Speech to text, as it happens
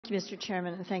you, Mr.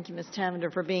 Chairman, and thank you, Ms.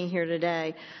 Tavenner, for being here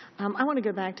today. I want to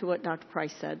go back to what Dr.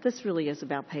 Price said. This really is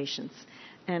about patients.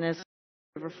 And as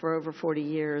for over 40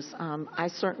 years, I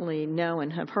certainly know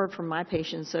and have heard from my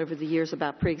patients over the years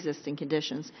about pre-existing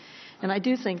conditions. And I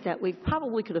do think that we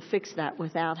probably could have fixed that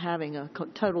without having a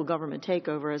total government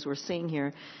takeover, as we're seeing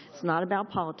here. It's not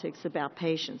about politics, it's about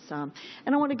patients. And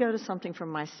I want to go to something from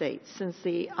my state. Since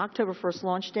the October 1st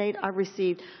launch date, I've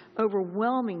received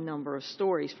overwhelming number of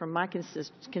stories from my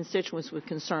constituents with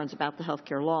concerns about the health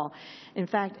care law. In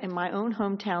fact, in my own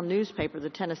hometown newspaper, the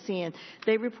Tennessean,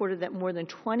 they reported that more than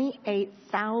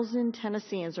 28,000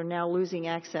 Tennesseans are now losing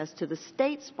access to the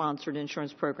state-sponsored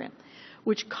insurance program,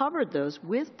 which covered those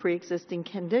with pre-existing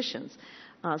conditions,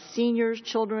 seniors,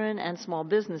 children, and small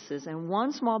businesses. And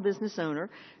one small business owner,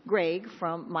 Greg,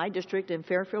 from my district in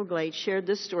Fairfield Glades, shared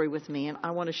this story with me, and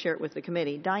I want to share it with the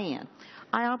committee. Diane,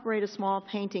 I operate a small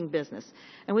painting business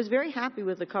and was very happy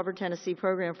with the Covered Tennessee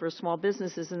program for small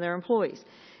businesses and their employees.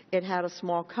 It had a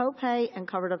small copay and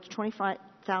covered up to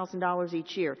 $25,000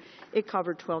 each year. It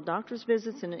covered 12 doctor's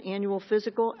visits and an annual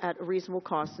physical at a reasonable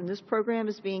cost. And this program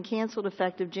is being canceled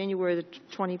effective January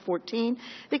 2014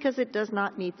 because it does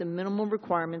not meet the minimum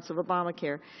requirements of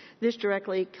Obamacare. This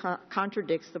directly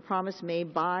contradicts the promise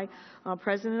made by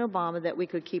President Obama that we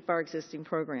could keep our existing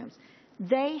programs.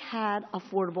 They had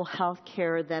affordable health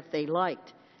care that they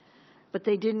liked, but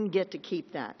they didn't get to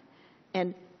keep that.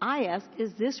 And I ask,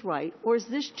 is this right, or is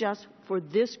this just for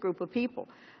this group of people?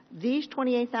 These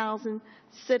 28,000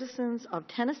 citizens of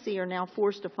Tennessee are now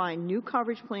forced to find new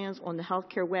coverage plans on the health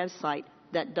care website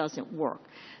that doesn't work.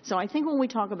 So I think when we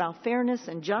talk about fairness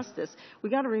and justice,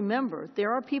 we got to remember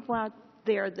there are people out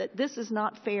there that this is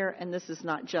not fair and this is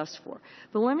not just for.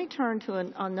 But let me turn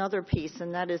to another piece,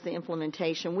 and that is the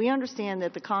implementation. We understand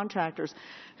that the contractors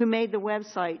who made the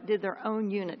website did their own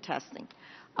unit testing.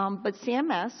 But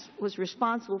CMS was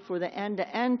responsible for the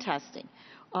end-to-end testing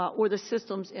or the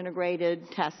systems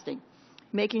integrated testing,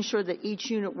 making sure that each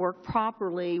unit worked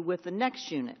properly with the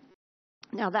next unit.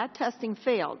 Now, that testing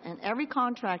failed, and every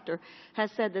contractor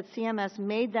has said that CMS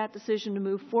made that decision to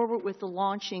move forward with the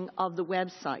launching of the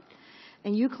website.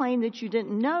 And you claim that you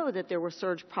didn't know that there were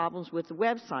surge problems with the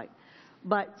website.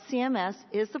 But CMS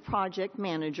is the project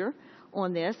manager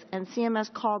on this, and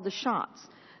CMS called the shots.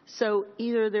 So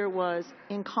either there was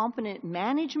incompetent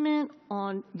management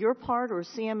on your part or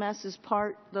CMS's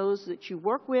part, those that you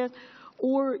work with,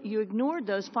 or you ignored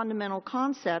those fundamental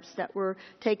concepts that were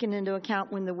taken into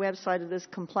account when the website of this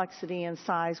complexity and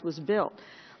size was built.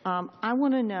 I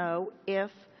want to know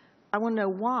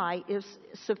why, if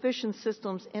sufficient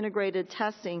systems integrated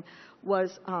testing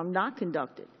was not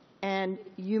conducted, and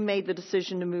you made the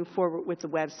decision to move forward with the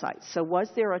website. So was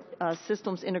there a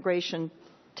systems integration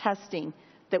testing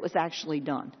that was actually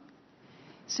done?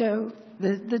 So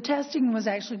the testing was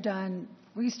actually done.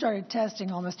 We started testing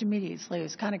almost immediately. It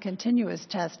was kind of continuous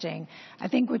testing. I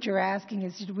think what you're asking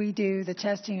is, did we do the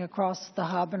testing across the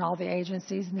hub and all the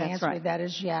agencies? And the answer to that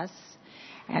is yes.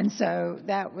 And so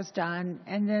that was done.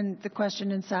 And then the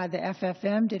question inside the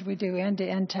FFM, did we do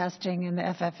end-to-end testing in the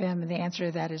FFM? And the answer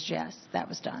to that is yes, that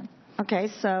was done. Okay,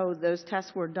 so those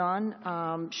tests were done.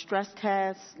 Stress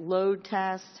tests, load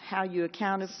tests, how you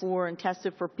accounted for and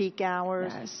tested for peak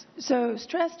hours. Yes. So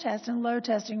stress tests and load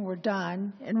testing were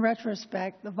done. In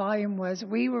retrospect, the volume was,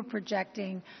 we were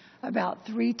projecting about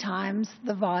 3 times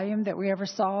the volume that we ever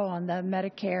saw on the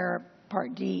Medicare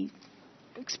Part D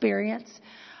experience.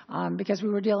 Because we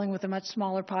were dealing with a much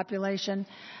smaller population.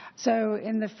 So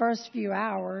in the first few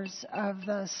hours of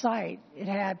the site, it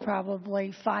had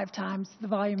probably 5 times the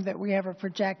volume that we ever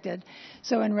projected.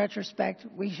 So in retrospect,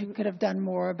 we could have done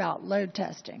more about load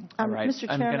testing. All right. Mr.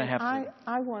 Chairman,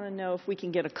 I want to know if we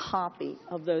can get a copy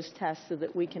of those tests so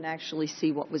that we can actually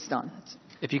see what was done.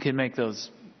 If you could make those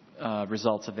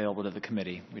results available to the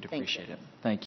committee, we'd appreciate it. Thank you.